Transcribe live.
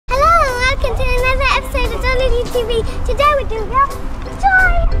DollyDTV. Today we're doing a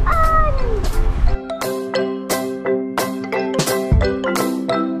try-on.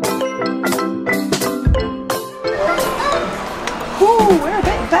 Ooh, we're a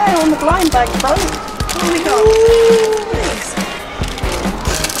bit bare on the blind bag front. What have we got?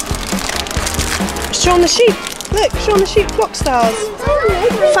 Show on the sheep. Look, show on the sheep clock stars.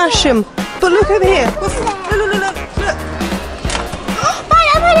 Fashion. But look over here. Look, look, look, look.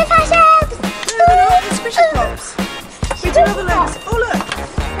 Pineapple fashions! No, they're not. It's fisher pops. We do other loads. Oh, look.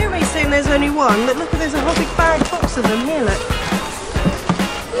 Here we're saying there's only one, but look, there's a whole big bag box of them. Here, look.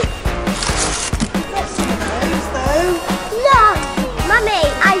 We've got some of those, though. Love you. Mummy,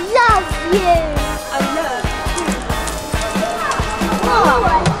 I love you. I love you. Oh,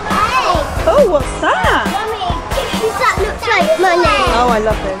 Oh, what's that? Mummy, pictures that look like money. Oh, I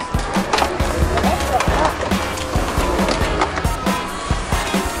love those.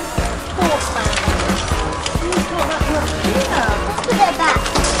 Put it back.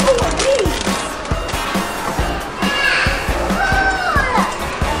 Oh, what are these?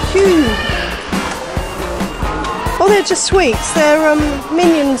 Huge. Oh, they're just sweets. They're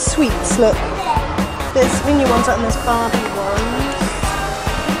Minion sweets, look. There's Minion ones and there's Barbie ones.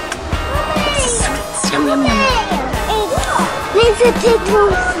 Sweets, yum yum yum. It's a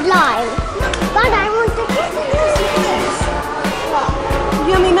little slime. But I want to get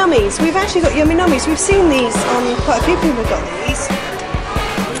Yummy Nummies. We've actually got Yummy Nummies. We've seen these on quite a few people have got these.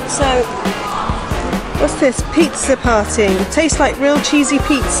 So, what's this? Pizza party. Tastes like real cheesy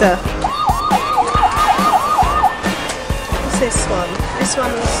pizza. What's this one? This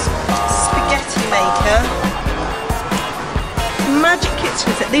one's spaghetti maker. Magic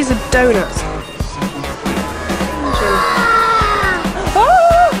kitchen set. These are donuts.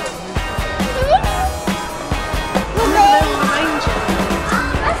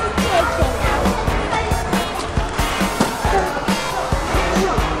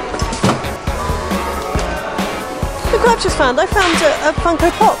 Look what I've just found. I found a Funko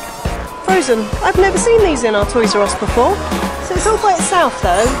Pop. Frozen. I've never seen these in our Toys R Us before. So it's all by itself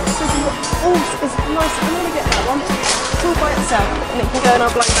though. So it's nice. I'm going to get that one. It's all by itself and it can go in our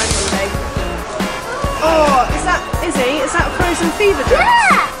black bag one day. Oh, is that a Frozen Fever dress?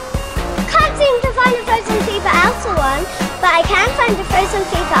 Yeah! Can't seem to find a Frozen Fever Elsa one, but I can find a Frozen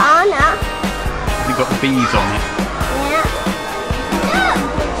Fever Anna. You've got the bees on it. Yeah. Look!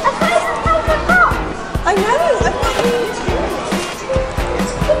 A Frozen Funko Pop! I know! I've got these.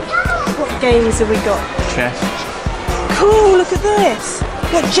 What games have we got? Chess. Cool, look at this.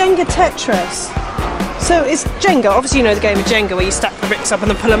 Got Jenga Tetris. So it's Jenga, obviously you know the game of Jenga where you stack the bricks up and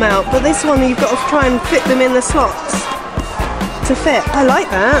then pull them out, but this one you've got to try and fit them in the slots to fit. I like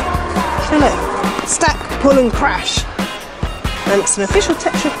that. So look, stack, pull and crash. And it's an official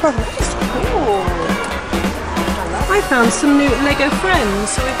Tetris product. Cool. I found some new Lego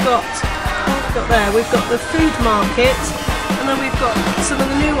friends. So we've got the food market, and then we've got some of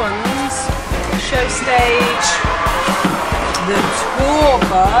the new ones. Show stage, the tour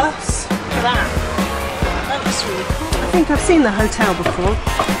bus. Look at that. That looks really cool. I think I've seen the hotel before.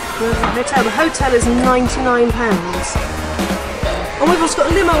 The hotel is £99. And we've also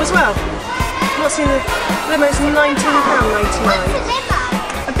got a limo as well. I've not seen the limo, it's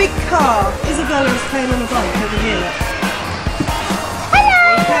 £19.99. A big car. Isabella is playing on a bike over here. Look. Hello!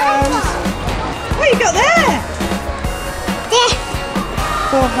 Here comes. What you got there? Yeah.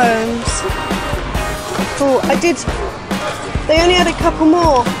 4 homes. Cool. They only had a couple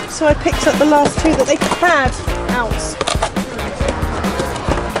more, so I picked up the last 2 that they had out.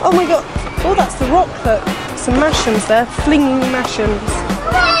 Oh my god. Oh, that's the rock look. Some mashins there. Flinging mashins.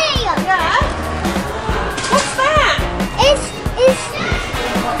 Hey! Yeah? What's that? It's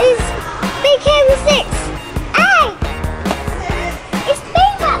Big Hero 6. Hey! It's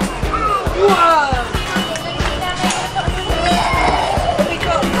Beaver. Whoa! We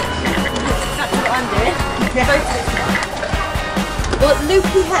got exactly what I'm doing. Yeah. Well,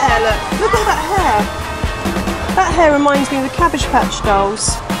 loopy hair, look at that hair. That hair reminds me of the Cabbage Patch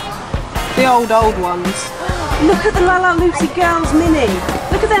Dolls. The old ones. Look at the Lalaloopsy Girls Mini.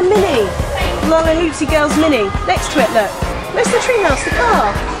 Look at their Mini. Lalaloopsy Girls Mini. Next to it, look. Where's the treehouse, the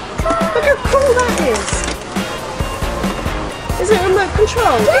car? Look how cool that is. Is it remote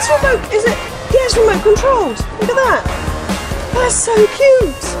controlled? It's remote, is it? Yeah, it's remote controlled. Look at that. That's so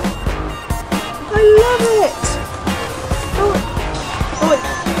cute. I love it. Oh, wait.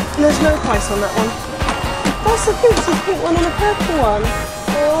 There's no price on that one. That's the pink one and a purple one.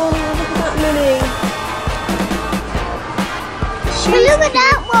 Oh, look at that mini. Look at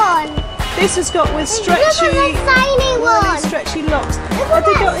that one. This has got with stretchy, Look at the tiny one. stretchy locks. Look Have at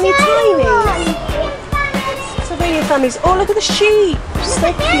they got that any tiny tiny? one. Let's have families. Oh, look at the sheep. So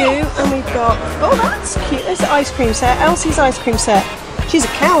cute. And we've got, oh, that's cute. There's the ice cream set. Elsie's ice cream set. She's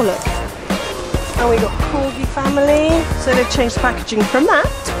a cow, look. And we've got Corgi family. So they've changed the packaging from that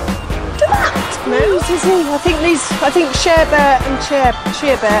to that. No, Disney. I think Share Bear and Cheer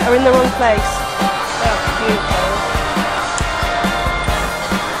Bear are in the wrong place. They're cute.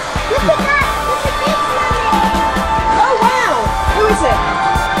 Look at that! Look at this, Mummy! Oh wow! Who is it?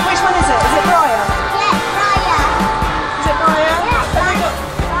 Which one is it? Is it Briar? Yes, Briar. Is it Briar? Yes, Briar.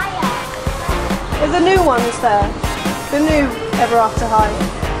 Briar. Are the new ones there? The new Ever After High?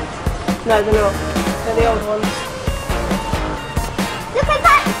 No, they're not. They're the old ones. Look at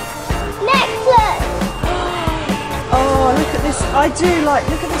that necklace! Oh, look at this. I do like,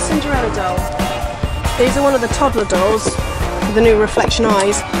 look at the Cinderella doll. These are one of the toddler dolls with the new reflection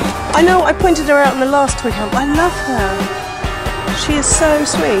eyes. I know I pointed her out in the last toy hunt, but I love her. She is so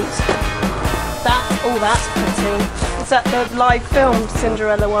sweet. That's pretty. Is that the live film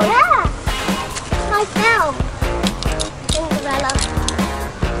Cinderella one? Yeah! My film. Cinderella.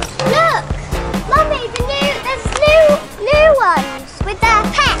 Look! Mummy, there's new ones with their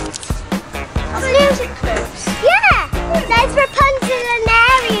pets. Are they magic clips? Yeah! There's Rapunzel and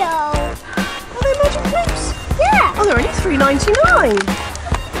Ariel. Are they magic clips? Yeah! Oh, they're only $3.99.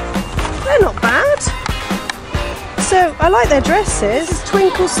 They're not bad. So, I like their dresses. This is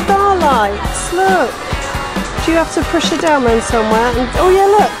Twinkle Starlights. Look. Do you have to push it down then somewhere? And, oh yeah,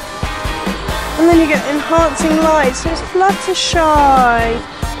 look. And then you get enhancing lights. There's Fluttershy.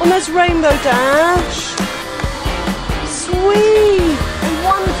 And there's Rainbow Dash. Sweet. I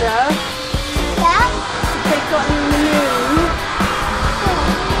wonder Yeah? if they've got any new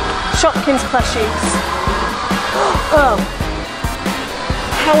Shopkins plushies. Oh.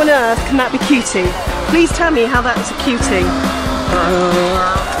 How on earth can that be cutie? Please tell me how that's a cutie.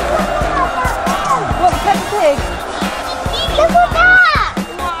 What, the Peppa Pig? Look at that!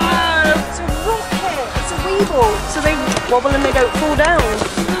 Wow, it's a rocket. It's a weevil. So they wobble and they don't fall down.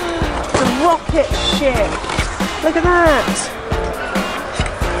 It's a rocket ship. Look at that.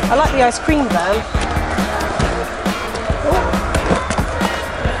 I like the ice cream van.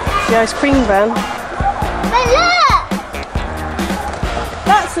 The ice cream van. But look!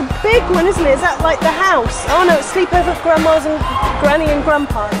 That's a big one, isn't it? Is that like the house? Oh no, it's sleepover for grandmas and granny and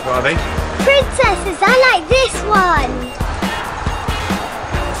grandpa. What are they? Princesses, I like this one.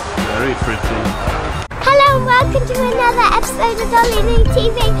 Very pretty. Hello and welcome to another episode of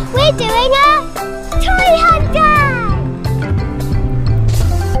DollyDTV. We're doing a toy hunt, guys!